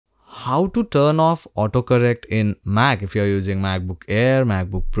how to turn off autocorrect in Mac. If you're using MacBook Air,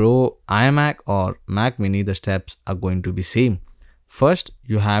 MacBook Pro, iMac or Mac Mini, the steps are going to be same. First,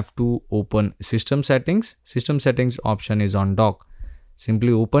 you have to open system settings. System settings option is on dock.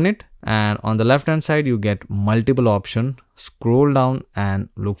 Simply open it, and on the left hand side you get multiple options. Scroll down and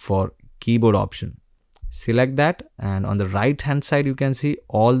look for keyboard option. Select that, and on the right hand side you can see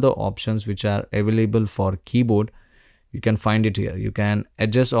all the options which are available for keyboard. You can find it here. You can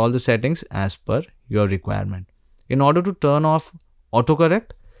adjust all the settings as per your requirement. In order to turn off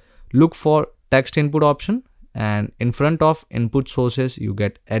autocorrect, look for text input option, and in front of input sources you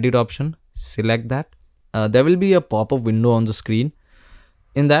get edit option. Select that. There will be a pop-up window on the screen.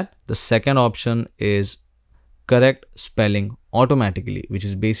 In that, the second option is correct spelling automatically, which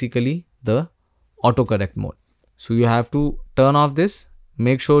is basically the autocorrect mode. So you have to turn off this.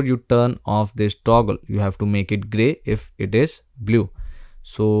 Make sure you turn off this toggle. You have to make it gray if it is blue.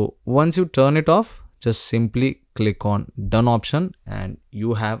 So once you turn it off, just simply click on done option and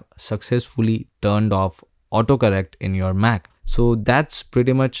you have successfully turned off autocorrect in your Mac. So that's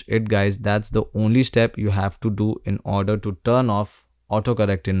pretty much it, guys. That's the only step you have to do in order to turn off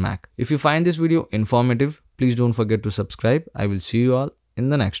autocorrect in Mac. If you find this video informative, please don't forget to subscribe. I will see you all in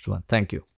the next one. Thank you.